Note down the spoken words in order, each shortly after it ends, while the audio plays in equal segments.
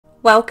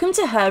Welcome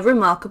to Her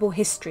Remarkable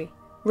History.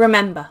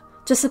 Remember,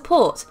 to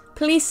support,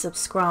 please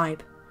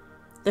subscribe.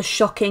 The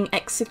shocking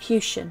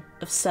execution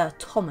of Sir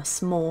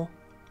Thomas More.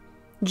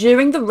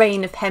 During the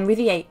reign of Henry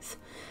VIII,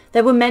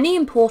 there were many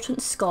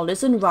important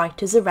scholars and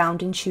writers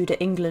around in Tudor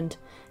England.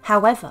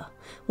 However,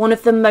 one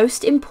of the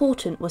most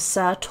important was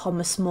Sir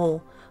Thomas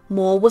More.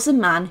 More was a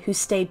man who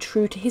stayed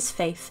true to his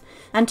faith,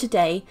 and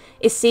today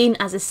is seen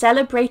as a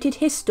celebrated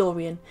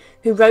historian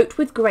who wrote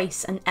with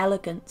grace and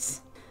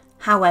elegance.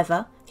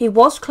 However, he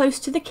was close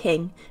to the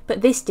king,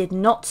 but this did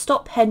not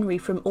stop Henry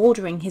from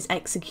ordering his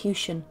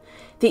execution.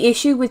 The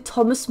issue with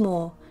Thomas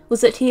More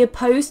was that he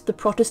opposed the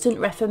Protestant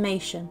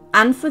Reformation,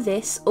 and for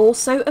this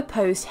also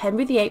opposed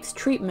Henry VIII's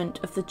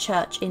treatment of the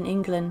Church in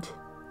England.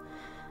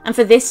 And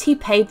for this he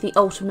paid the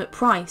ultimate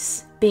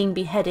price, being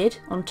beheaded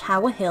on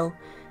Tower Hill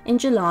in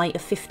July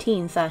of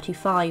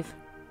 1535.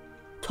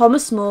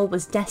 Thomas More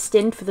was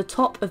destined for the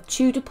top of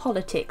Tudor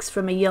politics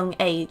from a young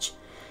age.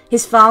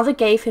 His father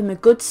gave him a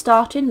good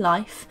start in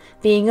life,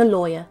 being a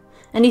lawyer,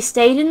 and he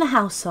stayed in the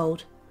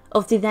household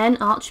of the then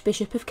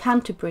Archbishop of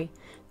Canterbury,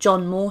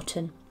 John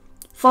Morton.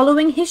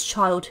 Following his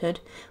childhood,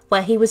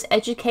 where he was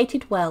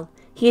educated well,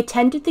 he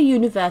attended the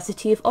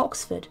University of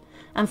Oxford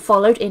and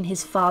followed in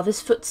his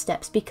father's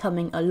footsteps,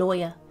 becoming a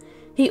lawyer.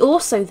 He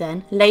also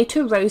then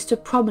later rose to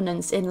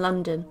prominence in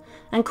London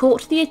and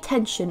caught the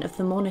attention of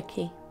the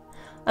monarchy.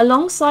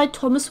 Alongside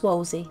Thomas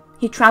Wolsey,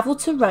 he travelled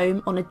to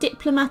Rome on a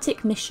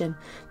diplomatic mission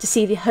to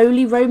see the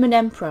Holy Roman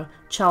Emperor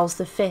Charles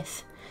V.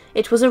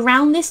 It was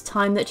around this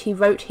time that he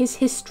wrote his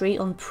history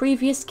on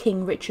previous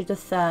King Richard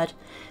III,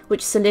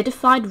 which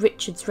solidified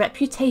Richard's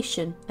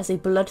reputation as a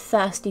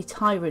bloodthirsty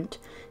tyrant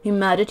who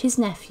murdered his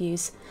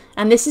nephews,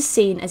 and this is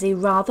seen as a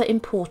rather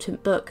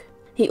important book.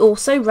 He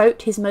also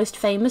wrote his most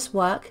famous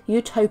work,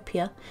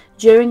 Utopia,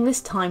 during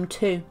this time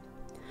too.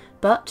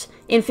 But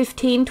in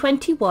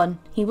 1521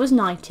 he was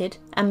knighted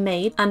and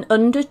made an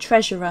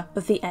under-treasurer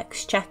of the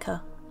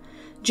Exchequer.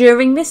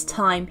 During this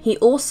time he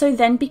also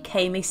then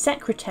became a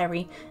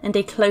secretary and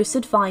a close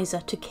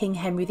advisor to King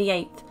Henry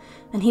VIII,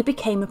 and he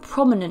became a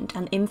prominent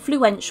and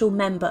influential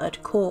member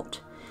at court.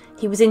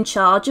 He was in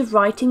charge of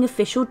writing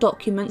official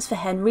documents for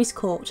Henry's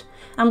court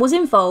and was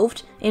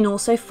involved in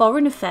also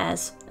foreign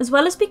affairs, as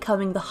well as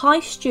becoming the High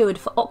Steward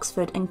for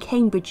Oxford and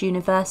Cambridge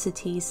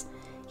universities.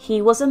 He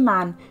was a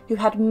man who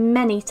had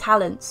many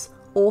talents,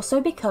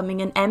 also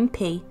becoming an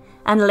MP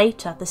and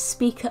later the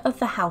Speaker of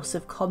the House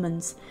of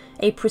Commons,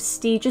 a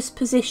prestigious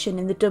position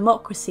in the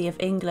democracy of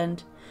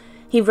England.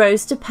 He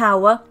rose to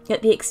power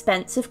at the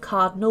expense of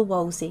Cardinal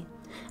Wolsey,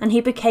 and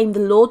he became the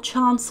Lord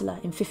Chancellor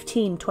in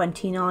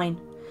 1529.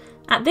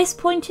 At this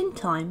point in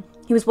time,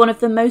 he was one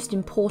of the most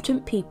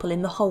important people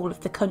in the whole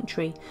of the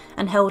country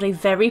and held a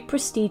very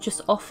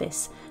prestigious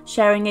office,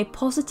 sharing a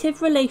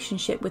positive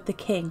relationship with the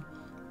king.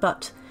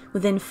 But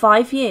within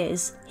 5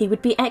 years, he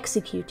would be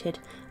executed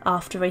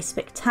after a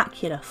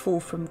spectacular fall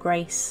from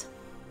grace.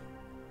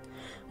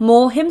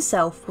 More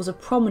himself was a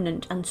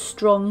prominent and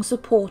strong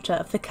supporter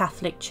of the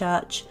Catholic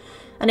Church,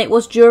 and it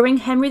was during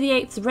Henry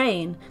VIII's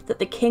reign that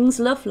the king's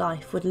love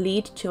life would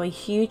lead to a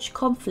huge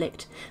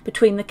conflict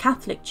between the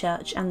Catholic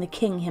Church and the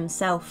king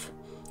himself.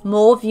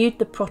 More viewed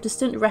the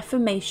Protestant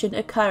Reformation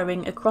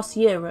occurring across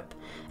Europe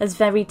as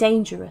very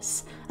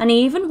dangerous, and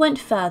he even went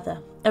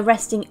further,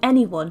 arresting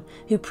anyone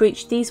who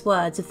preached these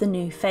words of the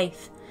new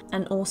faith,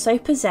 and also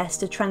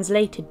possessed a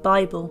translated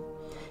Bible.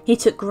 He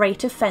took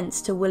great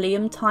offence to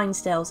William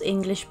Tyndale's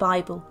English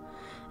Bible,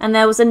 and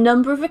there was a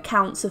number of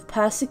accounts of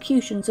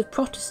persecutions of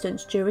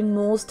Protestants during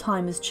More's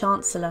time as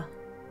Chancellor.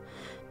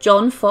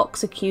 John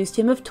Fox accused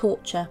him of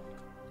torture,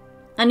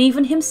 and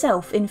even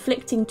himself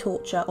inflicting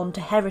torture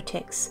onto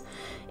heretics.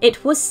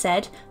 It was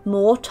said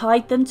More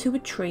tied them to a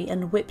tree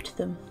and whipped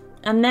them,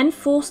 and then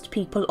forced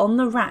people on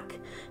the rack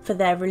for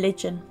their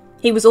religion.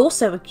 He was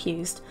also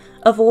accused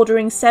of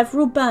ordering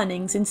several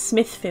burnings in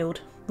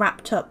Smithfield,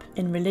 wrapped up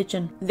in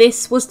religion.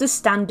 This was the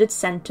standard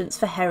sentence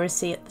for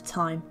heresy at the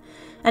time,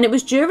 and it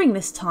was during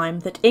this time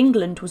that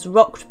England was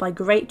rocked by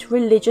great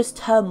religious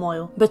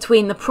turmoil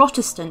between the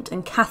Protestant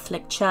and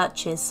Catholic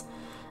churches,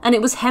 and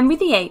it was Henry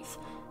VIII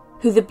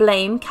who the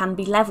blame can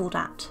be levelled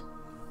at.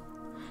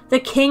 The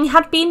king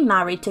had been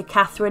married to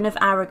Catherine of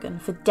Aragon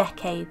for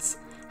decades.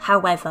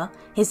 However,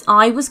 his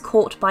eye was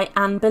caught by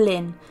Anne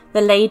Boleyn,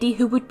 the lady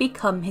who would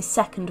become his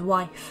second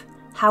wife.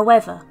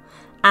 However,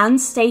 Anne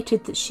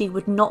stated that she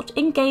would not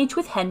engage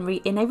with Henry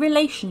in a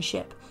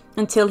relationship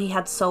until he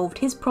had solved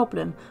his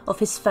problem of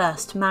his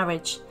first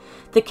marriage.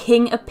 The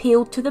king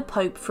appealed to the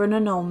Pope for an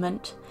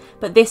annulment,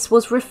 but this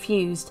was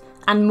refused,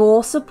 and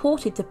More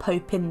supported the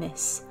Pope in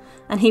this,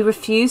 and he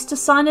refused to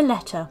sign a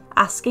letter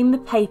asking the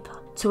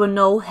paper to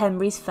annul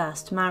Henry's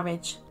first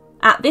marriage.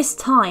 At this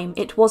time,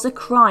 it was a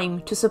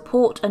crime to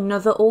support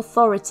another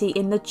authority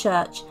in the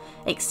church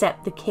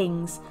except the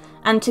king's,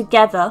 and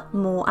together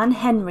More and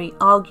Henry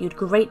argued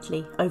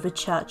greatly over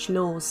church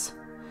laws.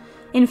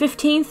 In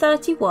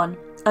 1531,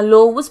 a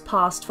law was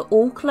passed for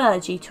all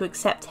clergy to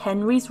accept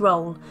Henry's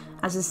role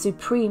as the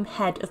supreme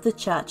head of the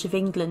Church of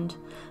England.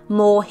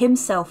 More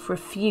himself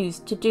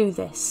refused to do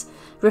this,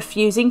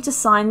 refusing to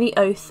sign the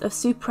oath of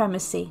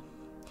supremacy.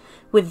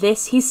 With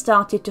this he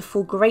started to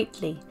fall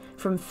greatly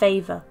from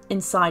favour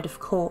inside of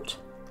court.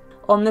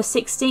 On the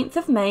 16th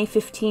of May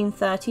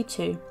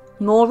 1532,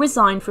 More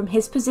resigned from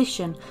his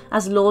position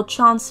as Lord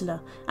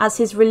Chancellor, as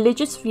his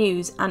religious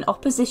views and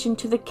opposition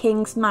to the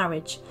King's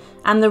marriage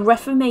and the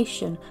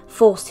Reformation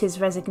forced his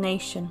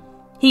resignation.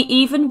 He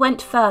even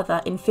went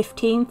further in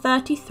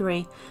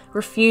 1533,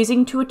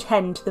 refusing to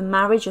attend the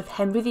marriage of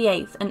Henry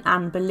VIII and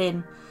Anne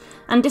Boleyn,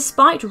 and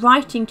despite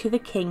writing to the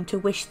King to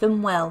wish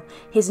them well,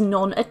 his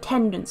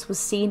non-attendance was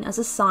seen as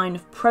a sign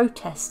of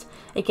protest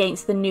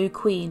against the new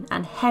Queen,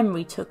 and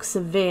Henry took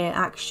severe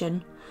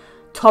action.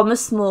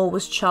 Thomas More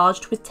was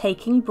charged with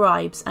taking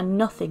bribes and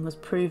nothing was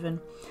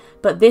proven,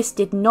 but this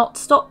did not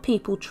stop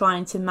people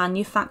trying to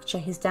manufacture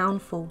his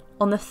downfall.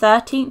 On the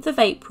 13th of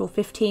April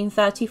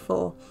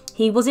 1534,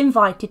 he was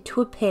invited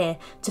to appear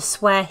to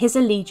swear his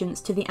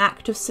allegiance to the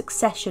Act of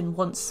Succession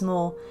once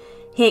more.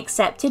 He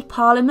accepted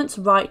Parliament's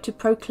right to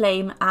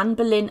proclaim Anne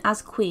Boleyn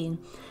as Queen,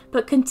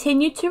 but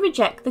continued to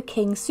reject the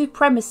King's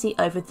supremacy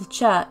over the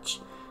Church.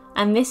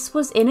 And this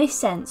was in a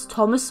sense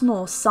Thomas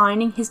More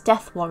signing his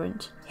death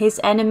warrant. His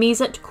enemies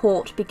at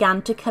court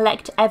began to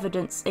collect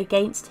evidence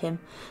against him,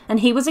 and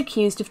he was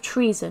accused of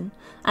treason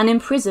and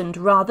imprisoned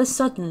rather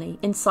suddenly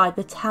inside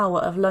the Tower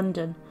of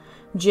London.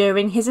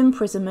 During his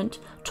imprisonment,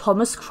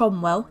 Thomas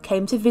Cromwell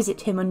came to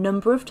visit him a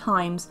number of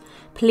times,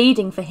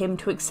 pleading for him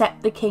to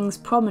accept the King's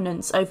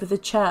prominence over the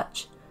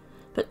Church.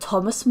 But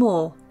Thomas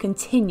More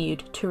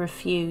continued to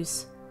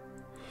refuse.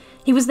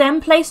 He was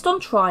then placed on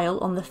trial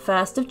on the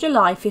 1st of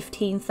July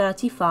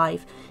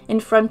 1535 in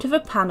front of a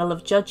panel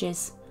of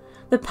judges.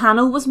 The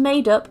panel was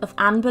made up of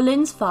Anne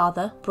Boleyn's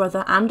father,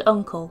 brother and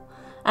uncle,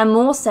 and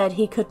More said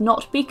he could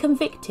not be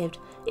convicted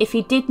if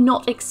he did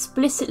not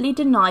explicitly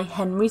deny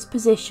Henry's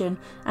position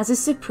as a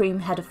supreme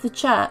head of the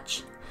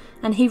Church,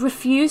 and he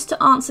refused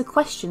to answer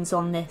questions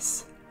on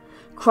this.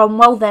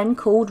 Cromwell then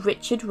called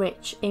Richard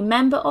Rich, a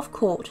member of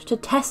court, to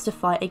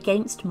testify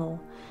against More,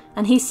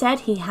 and he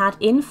said he had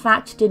in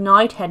fact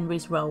denied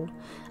Henry's role,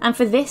 and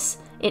for this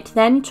it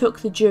then took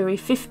the jury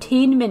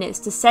 15 minutes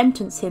to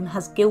sentence him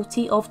as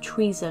guilty of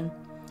treason.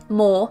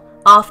 More,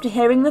 after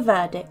hearing the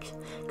verdict,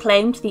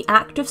 claimed the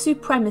Act of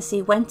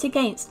Supremacy went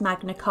against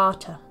Magna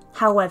Carta.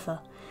 However,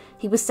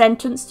 he was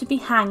sentenced to be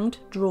hanged,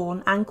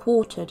 drawn and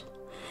quartered,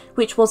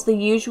 which was the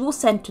usual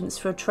sentence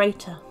for a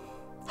traitor.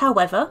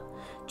 However,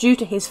 due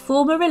to his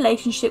former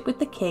relationship with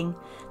the King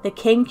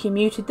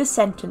commuted the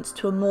sentence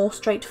to a more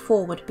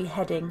straightforward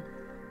beheading.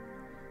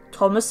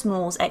 Thomas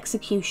More's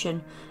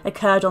execution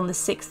occurred on the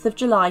 6th of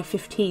July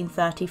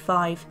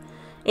 1535.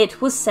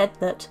 It was said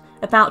that,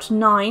 about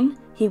 9,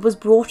 he was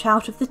brought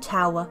out of the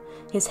tower.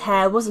 His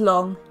hair was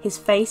long, his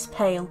face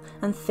pale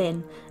and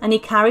thin, and he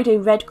carried a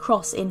red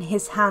cross in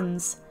his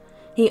hands.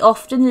 He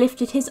often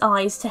lifted his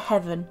eyes to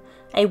heaven.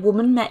 A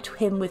woman met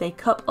him with a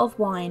cup of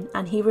wine,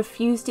 and he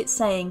refused it,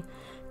 saying,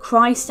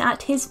 "Christ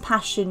at his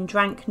passion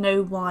drank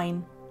no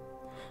wine."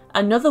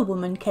 Another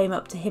woman came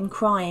up to him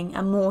crying,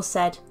 and More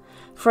said,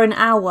 "For an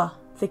hour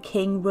the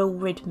King will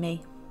rid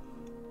me."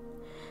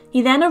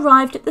 He then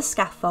arrived at the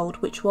scaffold,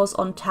 which was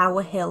on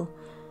Tower Hill,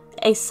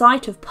 a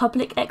site of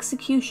public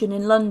execution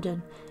in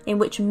London, in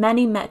which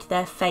many met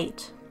their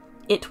fate.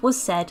 It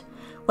was said,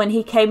 when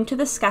he came to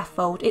the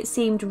scaffold it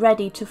seemed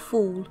ready to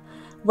fall,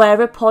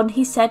 whereupon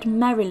he said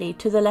merrily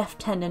to the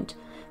lieutenant,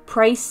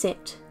 "Pray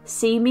sit,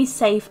 see me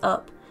safe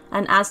up,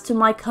 and as to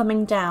my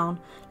coming down,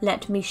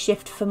 let me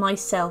shift for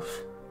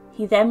myself."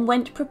 He then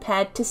went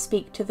prepared to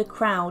speak to the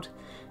crowd,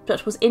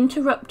 but was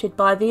interrupted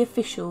by the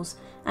officials,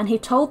 and he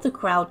told the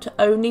crowd to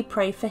only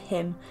pray for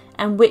him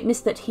and witness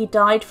that he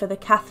died for the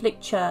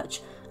Catholic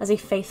Church as a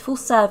faithful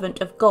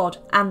servant of God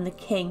and the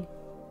King.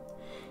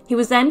 He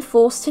was then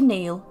forced to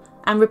kneel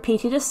and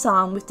repeated a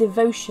psalm with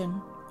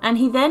devotion, and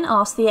he then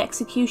asked the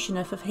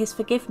executioner for his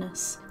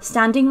forgiveness.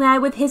 Standing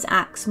there with his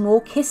axe,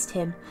 More kissed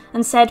him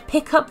and said,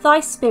 "Pick up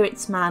thy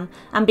spirits, man,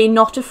 and be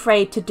not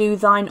afraid to do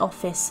thine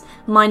office.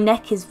 My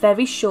neck is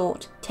very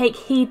short. Take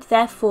heed,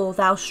 therefore,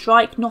 thou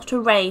strike not a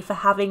ray for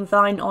having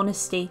thine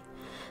honesty."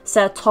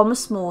 Sir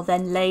Thomas More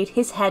then laid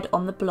his head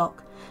on the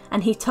block,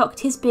 and he tucked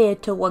his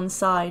beard to one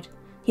side.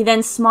 He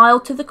then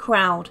smiled to the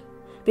crowd,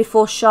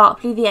 before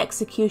sharply the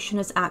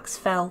executioner's axe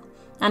fell,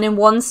 and in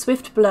one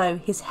swift blow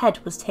his head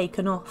was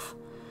taken off.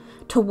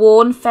 To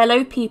warn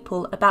fellow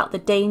people about the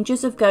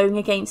dangers of going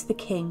against the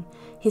King,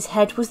 his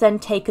head was then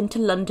taken to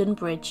London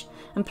Bridge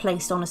and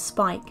placed on a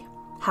spike.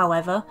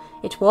 However,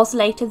 it was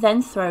later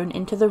then thrown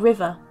into the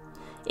river.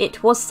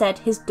 It was said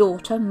his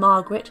daughter,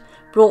 Margaret,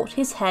 brought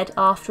his head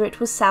after it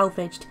was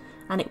salvaged,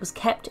 and it was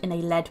kept in a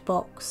lead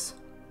box.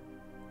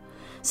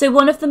 So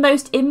one of the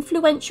most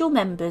influential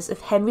members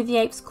of Henry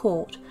VIII's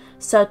court,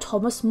 Sir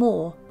Thomas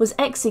More, was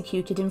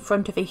executed in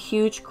front of a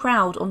huge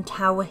crowd on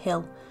Tower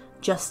Hill,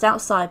 just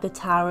outside the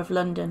Tower of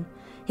London.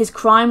 His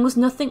crime was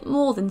nothing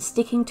more than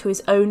sticking to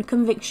his own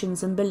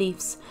convictions and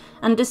beliefs,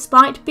 and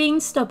despite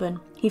being stubborn,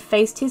 he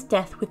faced his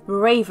death with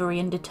bravery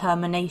and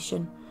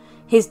determination.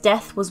 His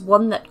death was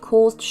one that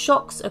caused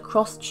shocks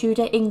across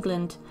Tudor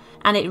England,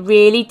 and it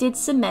really did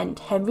cement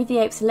Henry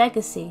VIII's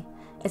legacy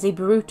as a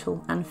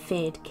brutal and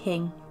feared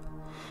king.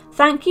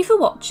 Thank you for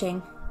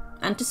watching,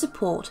 and to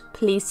support,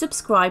 please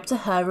subscribe to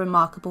Her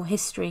Remarkable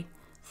History.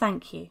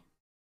 Thank you.